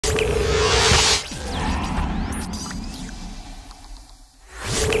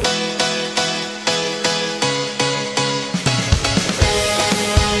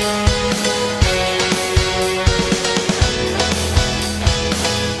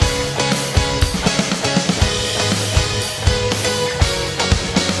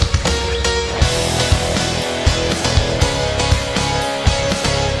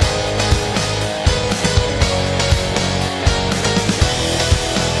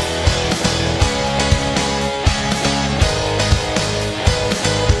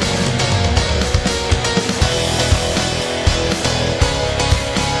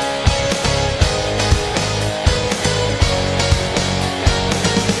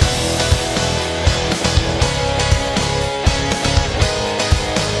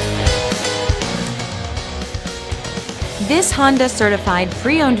This Honda certified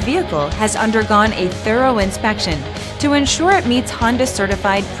pre-owned vehicle has undergone a thorough inspection to ensure it meets Honda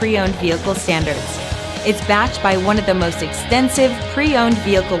certified pre-owned vehicle standards. It's backed by one of the most extensive pre-owned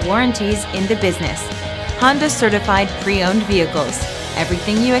vehicle warranties in the business. Honda certified pre-owned vehicles.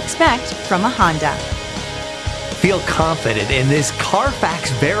 Everything you expect from a Honda. Feel confident in this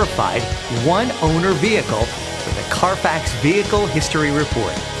Carfax verified one-owner vehicle with a Carfax Vehicle History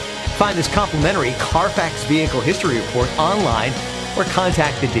Report. Find this complimentary Carfax Vehicle History Report online or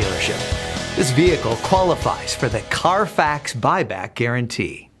contact the dealership. This vehicle qualifies for the Carfax Buyback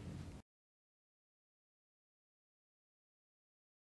Guarantee.